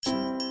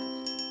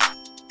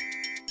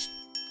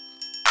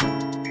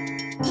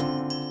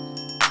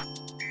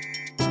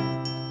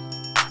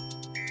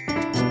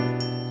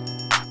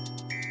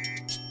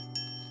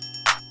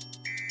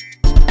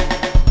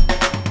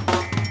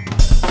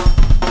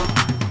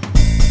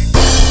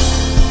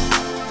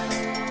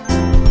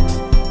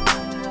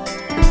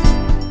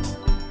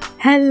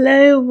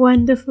Hello,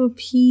 wonderful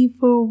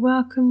people.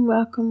 Welcome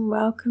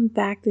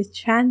back to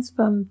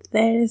Transform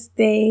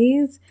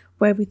Thursdays,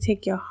 where we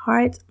take your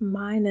heart,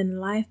 mind, and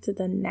life to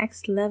the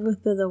next level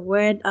through the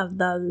word of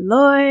the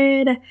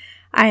Lord.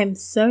 I am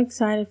so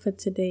excited for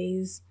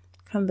today's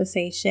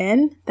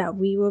conversation that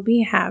we will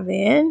be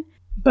having.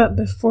 But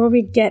before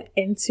we get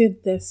into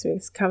this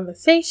week's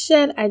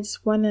conversation, I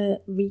just want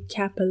to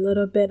recap a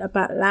little bit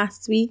about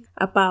last week,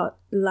 about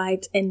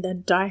light in the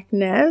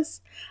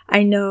darkness.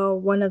 I know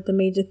one of the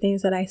major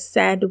things that I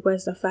said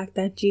was the fact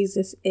that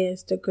Jesus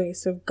is the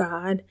grace of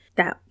God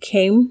that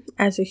came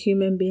as a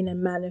human being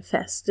and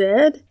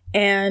manifested.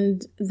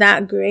 And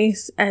that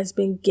grace has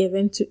been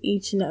given to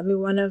each and every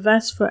one of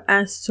us for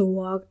us to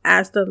walk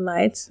as the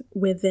light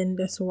within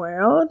this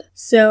world.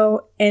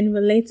 So in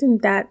relating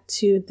that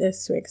to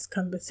this week's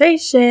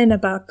conversation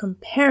about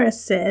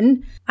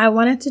comparison, I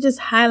wanted to just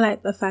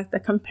highlight the fact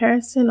that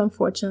comparison,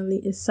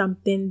 unfortunately, is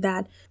something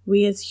that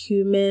we as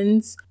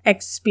humans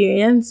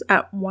experience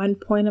at one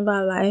point of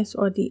our lives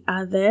or the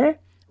other,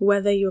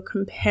 whether you're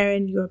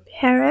comparing your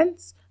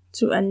parents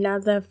to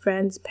another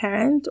friend's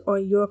parent, or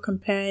you're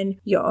comparing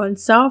your own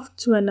self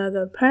to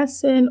another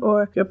person,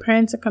 or your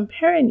parents are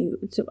comparing you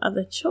to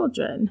other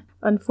children.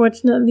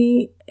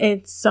 Unfortunately,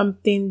 it's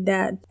something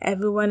that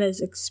everyone has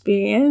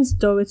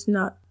experienced, though it's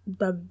not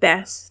the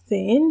best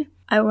thing.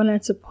 I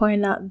wanted to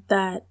point out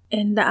that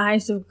in the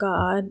eyes of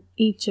God,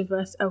 each of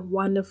us are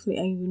wonderfully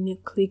and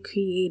uniquely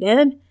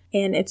created.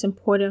 And it's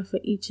important for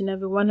each and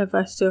every one of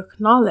us to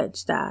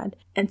acknowledge that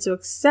and to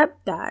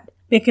accept that.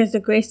 Because the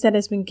grace that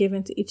has been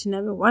given to each and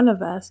every one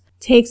of us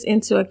takes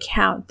into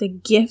account the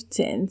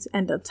giftings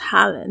and the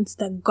talents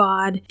that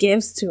God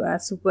gives to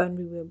us when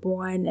we were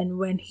born and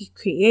when He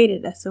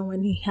created us and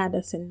when He had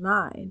us in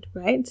mind,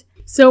 right?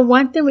 So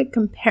one thing with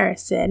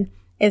comparison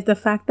is the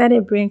fact that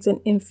it brings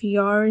an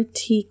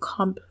inferiority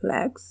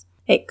complex.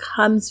 It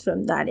comes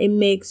from that. It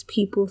makes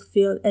people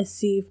feel as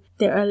if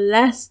they are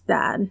less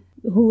than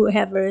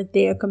whoever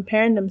they are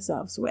comparing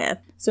themselves with.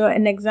 So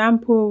an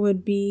example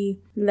would be,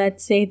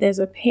 let's say there's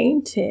a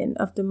painting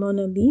of the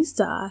Mona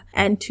Lisa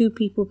and two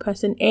people,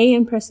 person A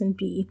and person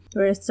B,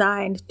 were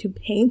assigned to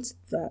paint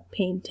the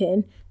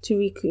painting to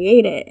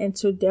recreate it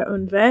into their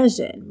own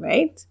version,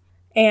 right?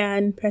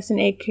 And person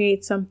A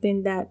creates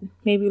something that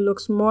maybe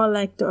looks more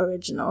like the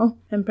original,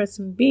 and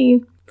person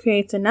B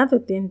creates another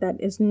thing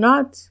that is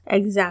not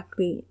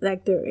exactly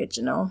like the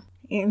original.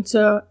 And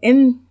so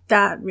in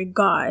that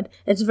regard,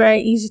 it's very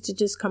easy to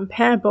just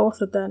compare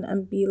both of them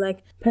and be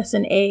like,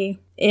 person A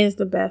is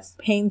the best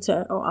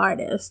painter or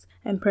artist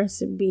and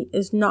person B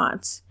is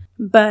not.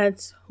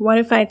 But what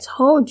if I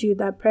told you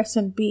that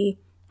person B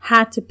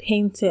had to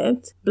paint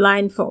it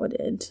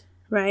blindfolded,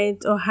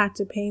 right? Or had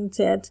to paint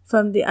it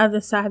from the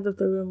other side of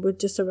the room with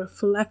just a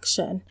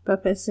reflection.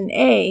 But person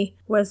A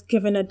was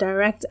given a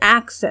direct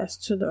access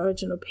to the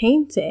original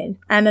painting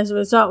and as a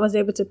result was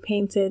able to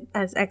paint it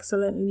as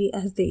excellently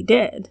as they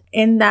did.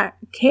 In that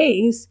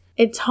case,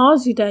 it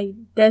tells you that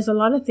there's a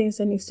lot of things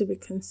that needs to be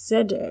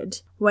considered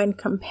when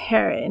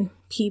comparing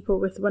people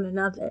with one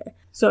another.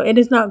 So it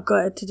is not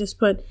good to just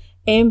put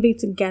A and B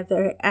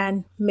together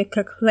and make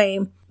a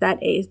claim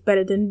that A is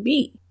better than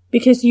B.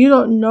 Because you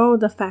don't know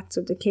the facts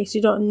of the case.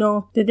 You don't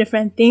know the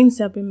different things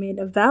that have been made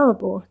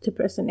available to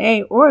person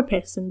A or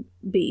person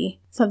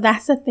B. So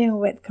that's the thing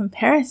with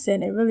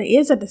comparison. It really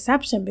is a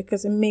deception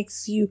because it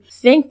makes you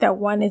think that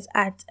one is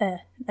at an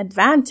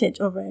advantage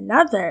over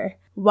another,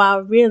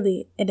 while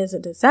really it is a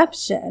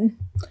deception.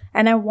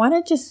 And I want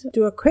to just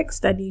do a quick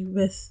study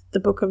with the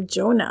book of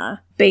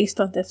Jonah based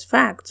on this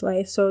fact,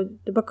 right? So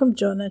the book of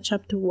Jonah,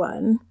 chapter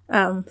 1,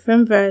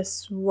 from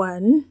verse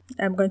 1,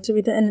 I'm going to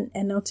read it in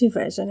an NLT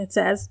version. It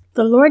says,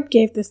 "The Lord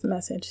gave this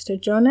message to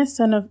Jonah,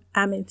 son of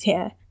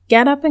Amittai.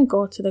 Get up and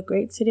go to the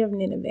great city of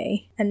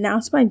Nineveh.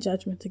 Announce my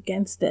judgment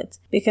against it,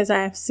 because I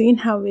have seen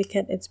how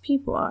wicked its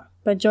people are."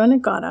 But Jonah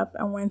got up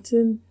and went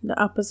in the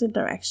opposite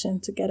direction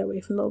to get away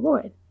from the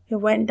Lord. He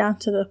went down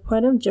to the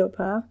port of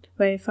Joppa,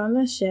 where he found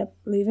a ship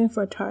leaving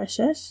for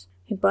Tarshish.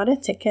 He bought a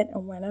ticket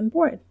and went on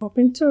board,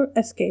 hoping to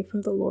escape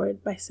from the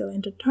Lord by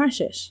sailing to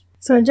Tarshish.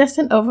 So just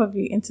an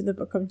overview into the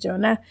book of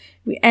Jonah.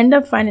 We end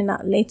up finding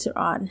out later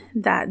on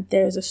that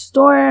there's a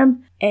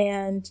storm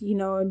and,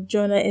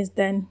 Jonah is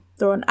then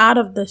thrown out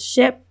of the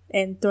ship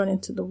and thrown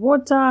into the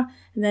water.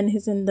 And then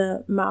he's in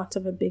the mouth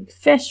of a big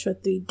fish for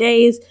 3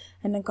 days.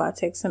 And then God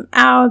takes him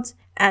out.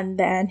 And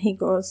then he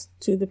goes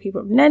to the people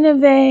of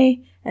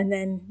Nineveh. And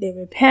then they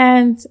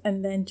repent.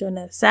 And then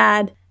Jonah is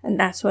sad. And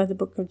that's where the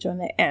book of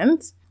Jonah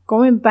ends.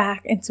 Going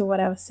back into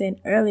what I was saying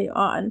early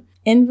on,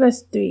 in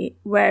verse 3,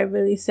 where it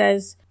really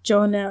says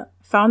Jonah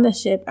found the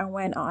ship and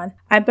went on.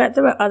 I bet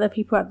there were other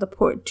people at the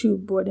port too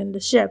boarding the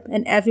ship,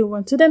 and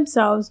everyone to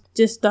themselves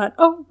just thought,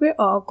 oh, we're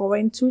all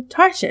going to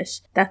Tarshish.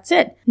 That's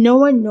it. No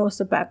one knows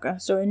the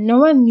background story. No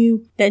one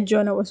knew that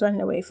Jonah was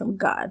running away from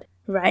God,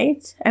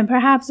 right? And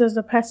perhaps there's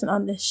a person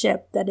on the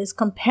ship that is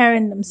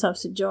comparing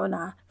themselves to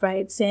Jonah,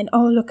 right? Saying,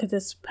 oh, look at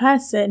this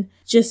person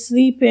just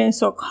sleeping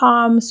so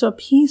calm, so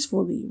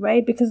peacefully,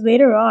 right? Because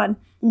later on,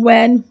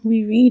 when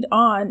we read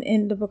on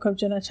in the book of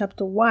Jonah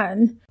chapter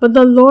 1, but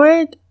the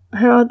Lord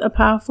hurled a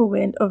powerful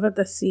wind over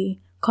the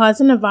sea,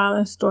 causing a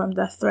violent storm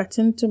that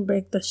threatened to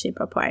break the ship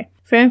apart.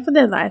 Fearing for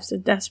their lives, the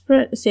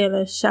desperate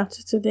sailors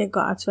shouted to their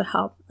gods for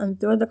help and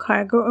threw the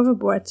cargo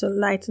overboard to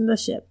lighten the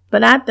ship.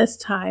 But at this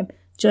time,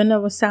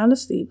 Jonah was sound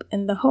asleep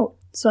in the hold.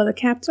 So the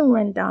captain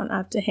went down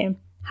after him.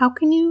 "How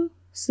can you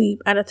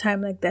sleep at a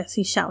time like this?"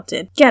 he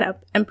shouted. "Get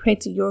up and pray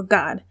to your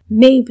God.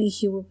 Maybe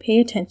he will pay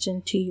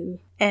attention to you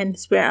and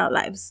spare our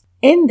lives."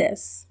 In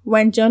this,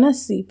 when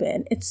Jonah's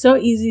sleeping, it's so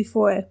easy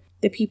for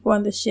the people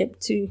on the ship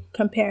to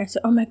compare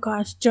to, "Oh my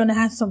gosh, Jonah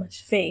has so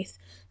much faith.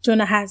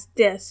 Jonah has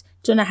this.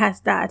 Jonah has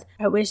that.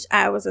 I wish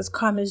I was as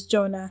calm as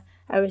Jonah.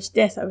 I wish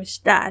this, I wish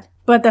that."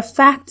 But the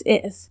fact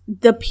is,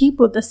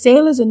 the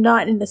sailors are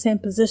not in the same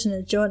position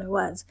as Jonah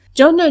was.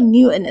 Jonah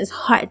knew in his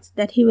heart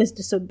that he was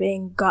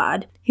disobeying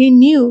God. He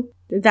knew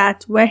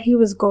that where he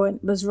was going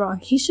was wrong.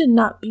 He should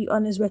not be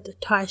on his way to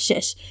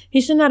Tarshish.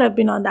 He should not have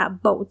been on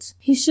that boat.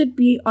 He should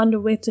be on the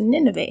way to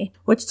Nineveh,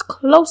 which is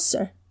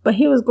closer. But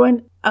he was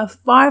going a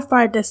far,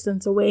 far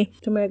distance away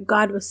from where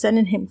God was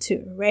sending him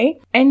to,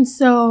 right? And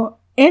so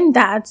in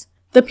that,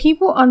 the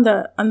people on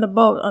the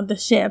boat, on the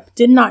ship,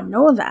 did not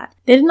know that.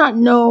 They did not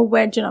know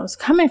where Jonah was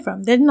coming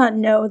from. They did not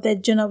know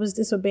that Jonah was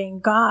disobeying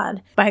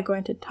God by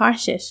going to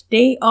Tarshish.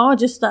 They all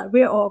just thought,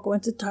 we're all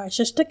going to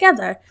Tarshish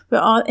together. We're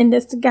all in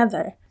this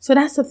together. So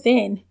that's the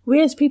thing.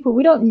 We as people,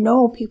 we don't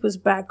know people's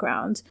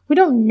backgrounds. We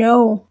don't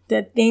know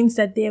the things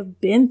that they have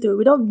been through.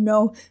 We don't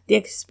know the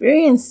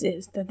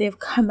experiences that they've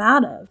come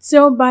out of.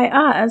 So by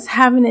us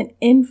having an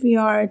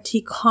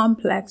inferiority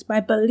complex, by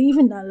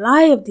believing the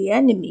lie of the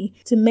enemy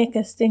to make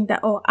us think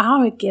that, oh,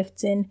 our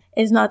gifting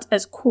is not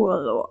as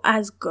cool or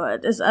as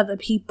good as other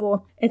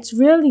people, it's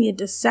really a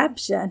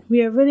deception.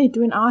 We are really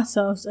doing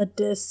ourselves a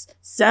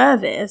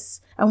disservice,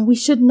 and we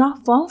should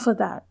not fall for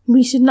that.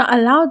 We should not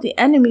allow the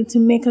enemy to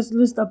make us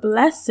lose the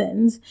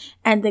blessings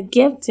and the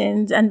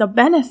giftings and the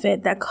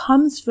benefit that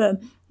comes from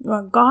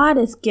what God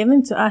has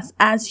given to us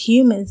as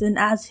humans and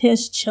as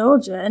his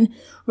children.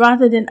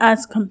 Rather than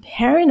us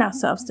comparing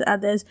ourselves to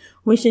others,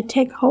 we should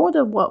take hold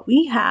of what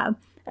we have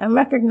and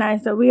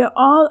recognize that we are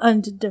all on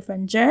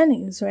different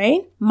journeys,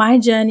 right? My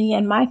journey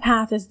and my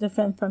path is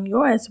different from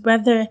yours,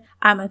 whether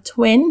I'm a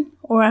twin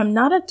or I'm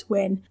not a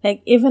twin.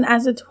 Like, even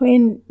as a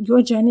twin,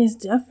 your journey is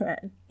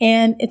different.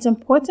 And it's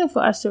important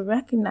for us to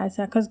recognize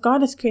that, because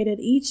God has created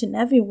each and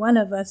every one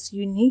of us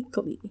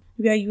uniquely.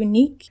 We are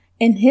unique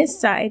in his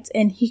sight,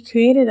 and he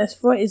created us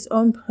for his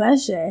own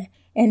pleasure.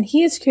 And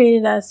he has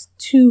created us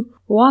to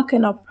walk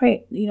and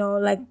operate,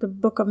 like the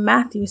book of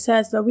Matthew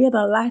says, that we are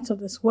the light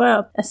of this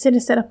world, a city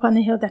set upon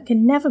a hill that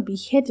can never be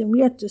hidden.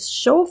 We are to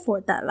show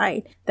forth that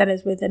light that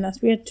is within us.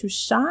 We are to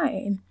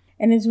shine.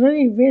 And it's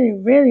really, really,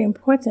 really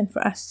important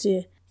for us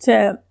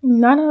to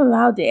not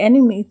allow the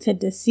enemy to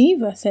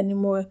deceive us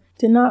anymore,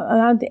 to not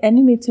allow the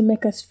enemy to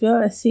make us feel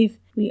as if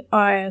we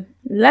are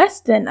less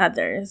than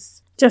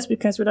others just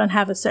because we don't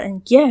have a certain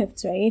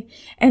gift, right?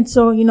 And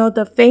so,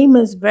 the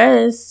famous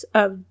verse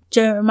of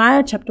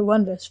Jeremiah chapter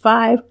 1 verse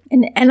 5 in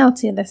the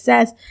NLT that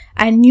says,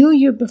 "I knew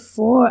you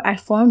before I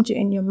formed you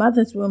in your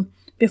mother's womb.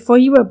 Before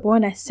you were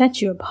born, I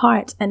set you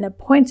apart and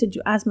appointed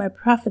you as my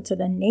prophet to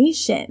the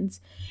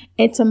nations."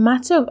 It's a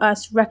matter of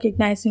us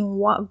recognizing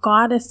what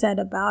God has said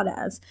about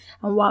us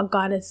and what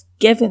God has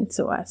given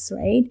to us,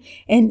 right?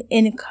 And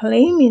in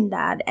claiming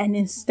that and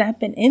in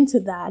stepping into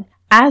that,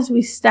 as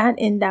we stand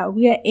in that,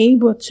 we are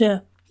able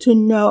to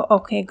know,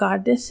 okay,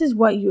 God, this is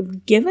what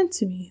you've given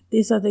to me.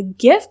 These are the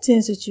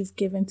giftings that you've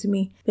given to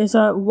me. These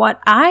are what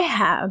I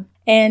have.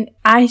 And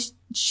I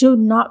should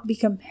not be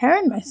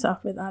comparing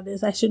myself with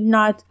others. I should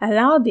not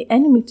allow the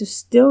enemy to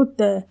steal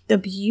the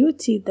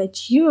beauty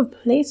that you have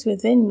placed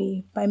within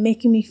me by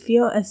making me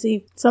feel as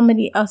if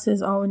somebody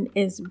else's own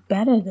is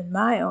better than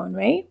my own,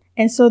 right?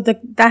 And so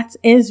that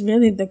is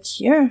really the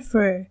cure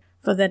for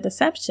the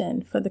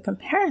deception, for the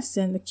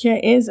comparison. The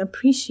cure is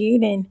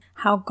appreciating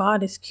how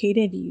God has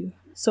created you.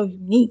 So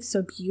unique,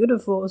 so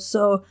beautiful,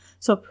 so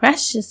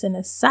precious in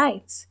his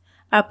sight.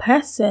 A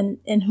person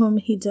in whom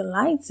he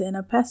delights in,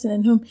 a person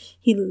in whom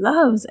he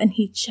loves and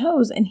he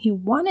chose and he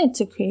wanted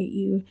to create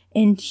you,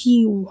 and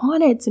he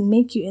wanted to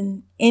make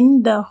you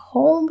in the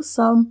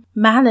wholesome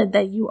manner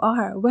that you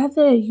are.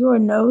 Whether your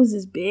nose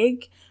is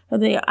big,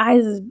 whether your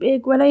eyes is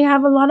big, whether you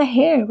have a lot of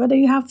hair, whether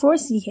you have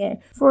 4C hair,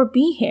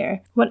 4B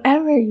hair,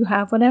 whatever you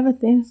have, whatever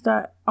things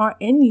that are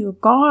in you,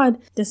 God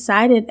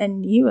decided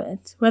and knew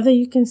it. Whether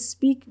you can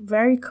speak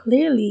very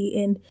clearly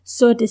and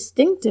so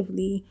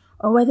distinctively,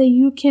 or whether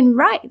you can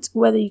write,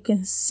 whether you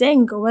can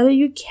sing, or whether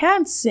you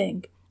can't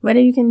sing, whether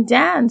you can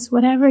dance,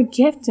 whatever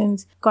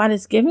giftings God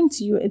has given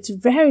to you, it's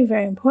very,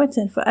 very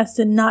important for us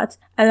to not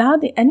allow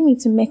the enemy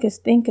to make us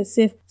think as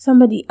if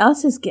somebody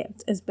else's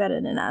gift is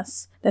better than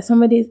us, that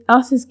somebody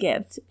else's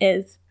gift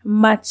is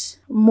much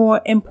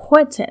more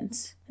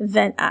important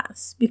than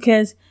us.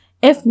 Because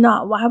if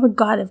not, why would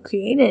God have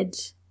created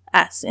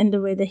us in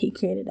the way that he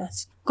created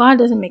us? God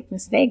doesn't make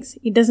mistakes.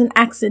 He doesn't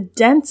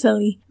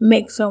accidentally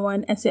make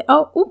someone and say,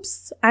 "Oh,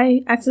 oops,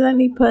 I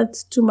accidentally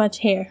put too much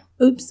hair."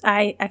 oops,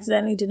 I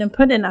accidentally didn't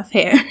put enough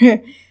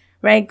hair,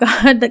 right?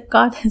 God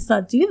does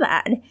not do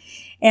that.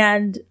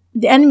 And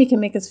the enemy can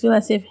make us feel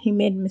as if he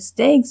made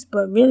mistakes,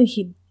 but really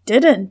he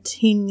didn't.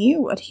 He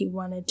knew what he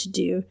wanted to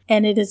do.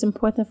 And it is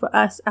important for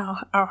us,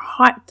 our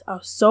heart,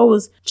 our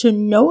souls, to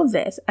know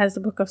this, as the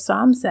book of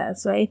Psalms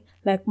says, right?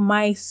 Like,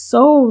 my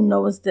soul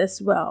knows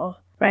this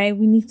well, right?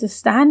 We need to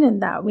stand in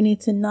that. We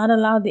need to not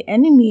allow the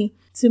enemy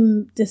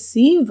to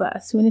deceive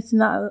us. We need to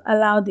not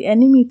allow the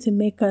enemy to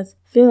make us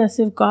feel as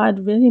if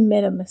God really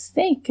made a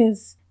mistake,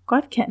 because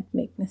God can't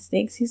make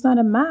mistakes. He's not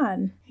a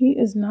man. He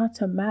is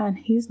not a man.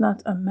 He's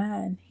not a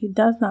man. He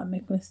does not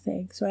make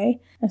mistakes, right?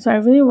 And so I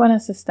really want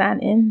us to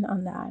stand in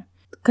on that,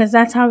 because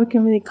that's how we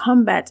can really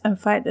combat and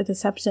fight the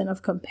deception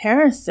of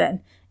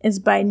comparison, is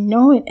by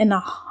knowing in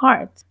our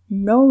heart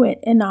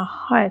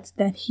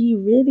that he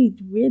really,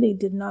 really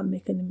did not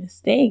make any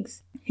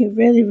mistakes. He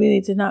really,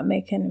 really did not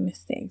make any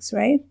mistakes,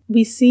 right?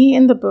 We see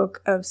in the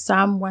book of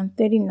Psalm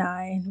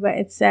 139, where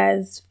it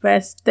says,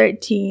 verse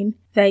 13,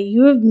 that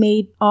you have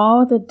made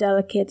all the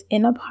delicate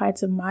inner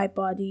parts of my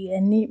body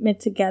and knit me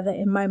together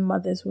in my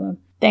mother's womb.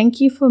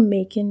 Thank you for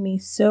making me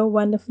so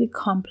wonderfully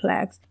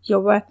complex. Your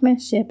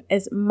workmanship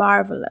is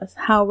marvelous.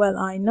 How well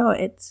I know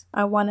it.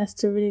 I want us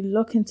to really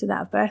look into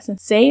that verse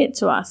and say it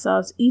to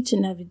ourselves each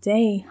and every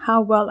day. How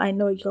well I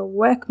know your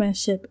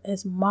workmanship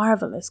is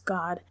marvelous,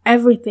 God.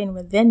 Everything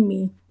within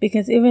me.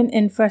 Because even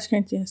in 1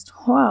 Corinthians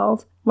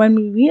 12, when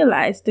we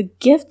realize the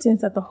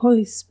giftings that the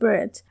Holy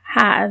Spirit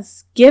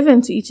has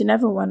given to each and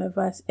every one of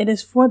us, it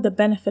is for the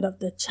benefit of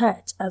the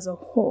church as a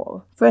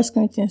whole. 1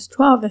 Corinthians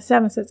 12 verse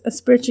 7 says, a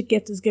spiritual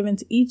gift is given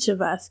to each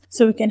of us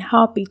so we can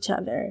help each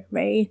other,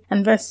 right?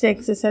 And verse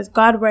 6, it says,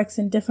 God works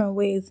in different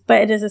ways,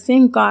 but it is the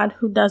same God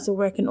who does the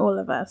work in all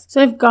of us. So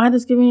if God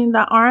is giving you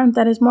that arm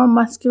that is more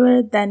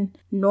muscular than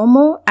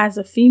normal as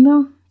a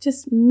female,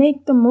 just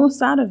make the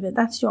most out of it.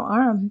 That's your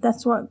arm.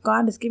 That's what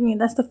God is giving you.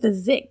 That's the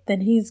physique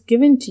that he's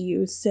given to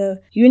you. So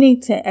you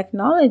need to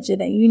acknowledge it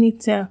and you need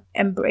to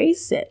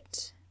embrace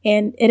it.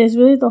 And it is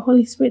really the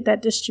Holy Spirit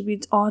that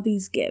distributes all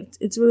these gifts.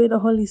 It's really the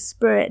Holy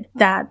Spirit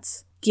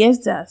that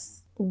gives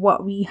us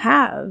what we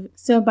have.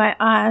 So by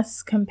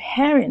us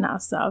comparing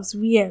ourselves,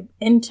 we are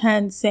in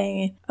turn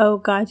saying, oh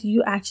God,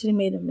 you actually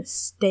made a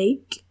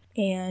mistake.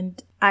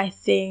 And I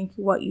think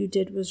what you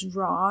did was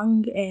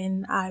wrong.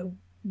 And I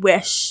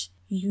wish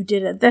you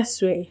did it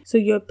this way. So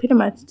you're pretty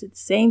much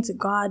saying to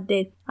God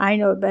that I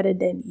know better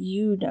than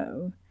you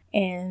know,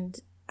 and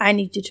I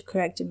need you to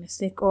correct your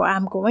mistake, or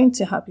I'm going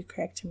to help you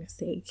correct your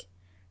mistake,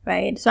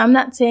 right? So I'm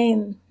not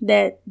saying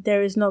that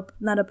there is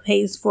not a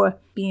place for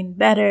being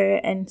better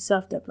and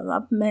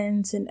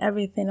self-development and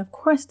everything. Of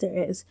course there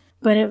is.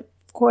 But of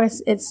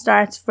course it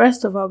starts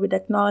first of all with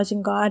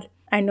acknowledging, God,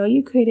 I know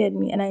you created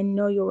me and I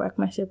know your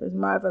workmanship is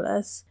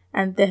marvelous.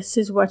 And this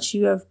is what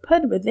you have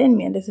put within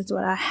me and this is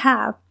what I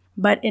have.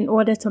 But in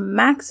order to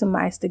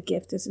maximize the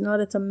gift, in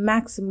order to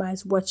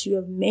maximize what you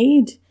have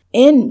made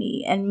in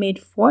me and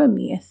made for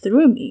me and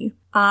through me,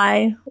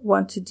 I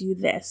want to do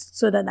this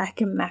so that I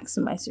can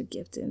maximize your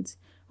giftings.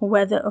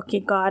 Whether, okay,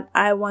 God,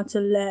 I want to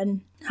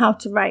learn how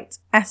to write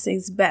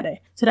essays better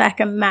so that I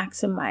can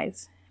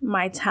maximize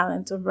my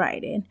talent of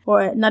writing,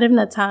 or not even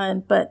a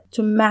talent, but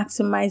to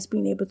maximize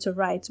being able to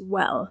write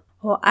well.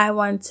 Or I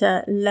want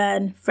to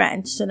learn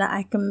French so that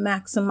I can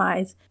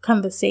maximize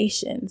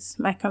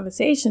my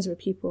conversations with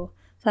people,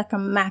 so I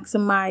can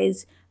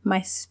maximize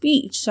my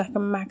speech, so I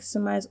can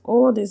maximize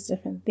all these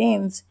different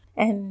things.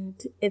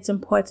 And it's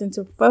important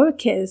to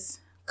focus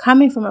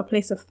coming from a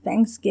place of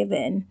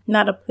thanksgiving,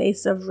 not a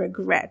place of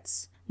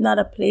regrets, not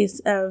a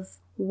place of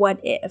what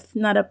if,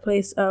 not a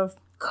place of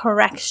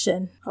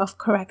correcting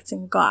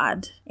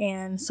God.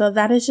 And so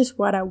that is just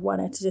what I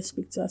wanted to just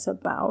speak to us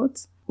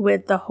about,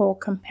 with the whole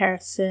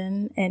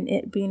comparison and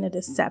it being a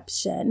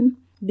deception,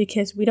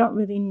 because we don't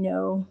really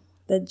know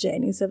the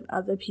journeys of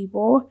other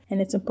people. And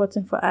it's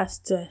important for us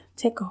to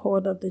take a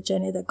hold of the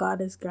journey that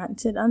God has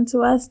granted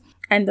unto us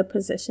and the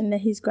position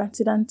that he's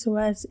granted unto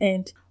us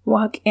and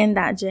walk in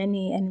that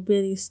journey and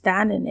really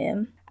stand in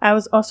it. I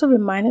was also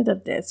reminded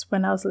of this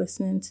when I was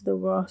listening to the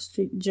Wall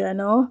Street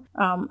Journal,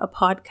 a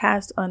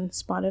podcast on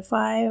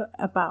Spotify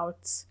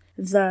about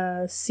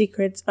the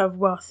secrets of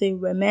wealthy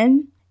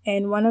women.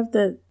 And one of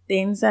the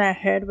things that I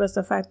heard was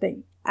the fact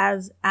that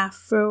as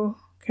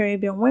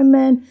Afro-Caribbean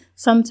women,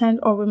 sometimes,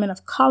 or women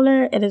of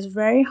color, it is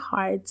very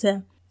hard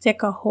to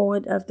take a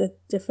hold of the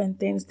different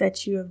things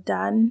that you have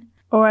done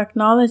or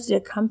acknowledge the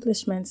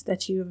accomplishments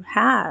that you've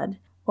had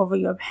over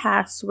your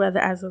past, whether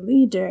as a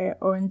leader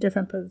or in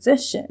different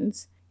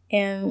positions.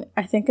 And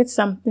I think it's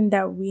something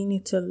that we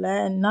need to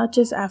learn, not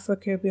just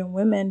Afro-Caribbean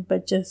women,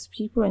 but just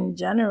people in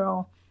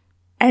general.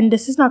 And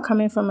this is not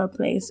coming from a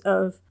place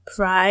of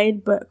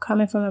pride, but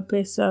coming from a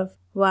place of,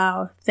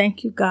 wow,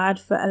 thank you, God,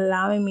 for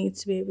allowing me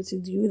to be able to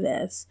do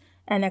this,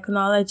 and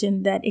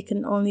acknowledging that it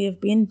can only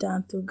have been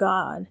done through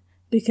God.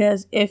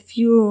 Because if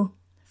you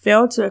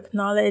fail to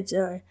acknowledge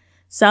or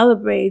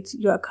celebrate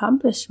your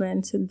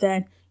accomplishments,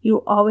 then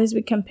you'll always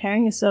be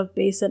comparing yourself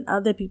based on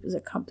other people's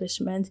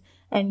accomplishments,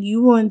 and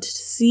you won't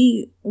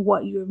see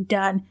what you've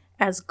done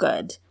as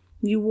good.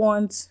 you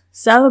won't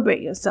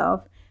celebrate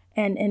yourself.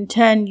 And in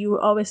turn, you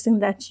always think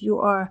that you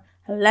are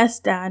less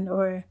than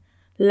or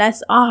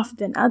less off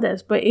than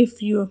others. But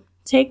if you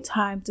take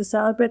time to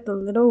celebrate the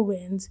little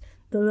wins,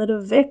 the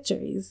little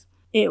victories,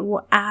 it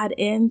will add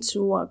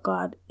into what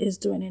God is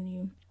doing in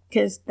you.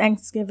 Because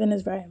Thanksgiving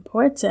is very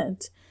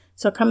important.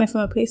 So coming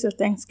from a place of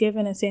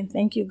thanksgiving and saying,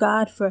 thank you,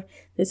 God, for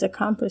this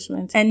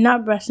accomplishment, and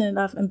not brushing it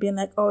off and being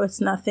like, oh,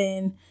 it's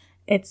nothing,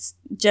 it's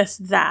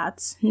just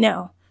that.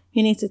 No,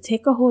 you need to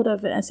take a hold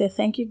of it and say,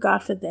 thank you,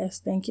 God, for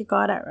this. Thank you,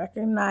 God, I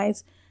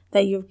recognize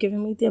that you've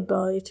given me the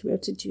ability to be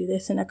able to do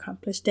this and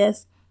accomplish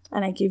this.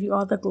 And I give you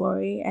all the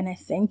glory and I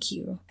thank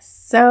you.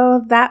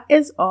 So that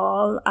is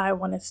all I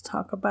wanted to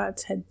talk about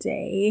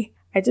today.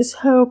 I just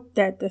hope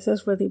that this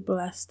has really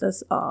blessed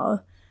us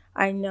all.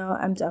 I know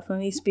I'm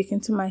definitely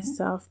speaking to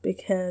myself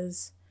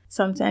because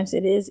sometimes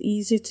it is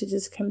easy to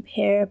just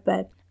compare,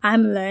 but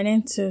I'm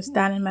learning to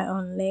stand in my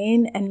own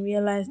lane and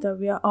realize that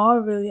we are all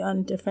really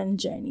on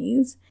different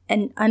journeys,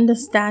 and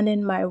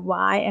understanding my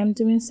why I'm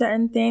doing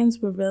certain things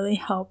will really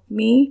help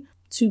me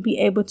to be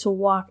able to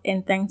walk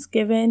in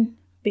Thanksgiving.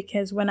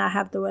 Because when I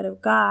have the word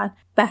of God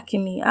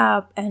backing me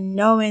up and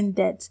knowing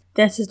that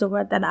this is the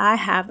word that I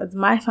have as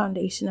my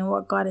foundation and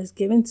what God has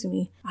given to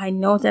me, I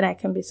know that I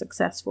can be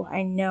successful.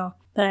 I know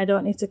that I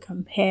don't need to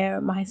compare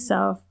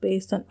myself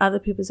based on other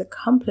people's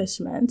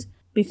accomplishment,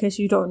 because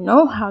you don't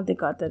know how they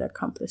got that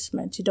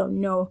accomplishment. You don't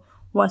know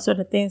what sort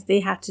of things they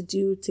had to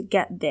do to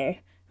get there,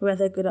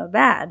 whether good or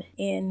bad.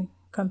 In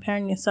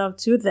comparing yourself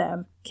to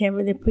them can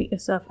really put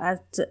yourself as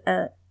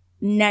a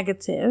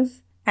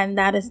negative. And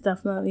that is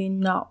definitely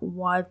not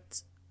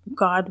what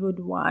God would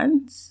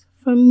want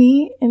for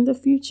me in the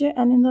future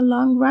and in the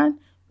long run,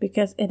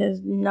 because it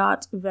is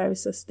not very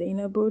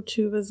sustainable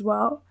too as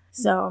well.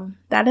 So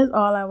that is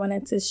all I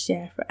wanted to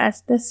share for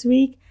us this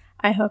week.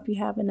 I hope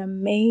you have an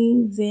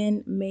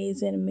amazing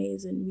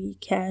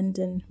weekend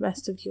and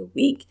rest of your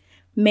week.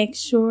 Make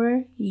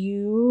sure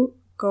you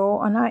go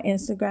on our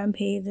Instagram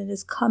page and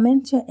just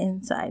comment your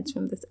insights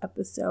from this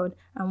episode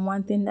and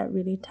one thing that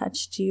really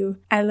touched you.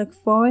 I look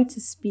forward to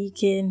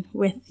speaking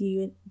with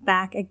you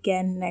back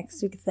again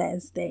next week,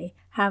 Thursday.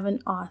 Have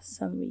an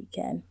awesome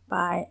weekend.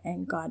 Bye,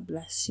 and God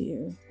bless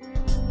you.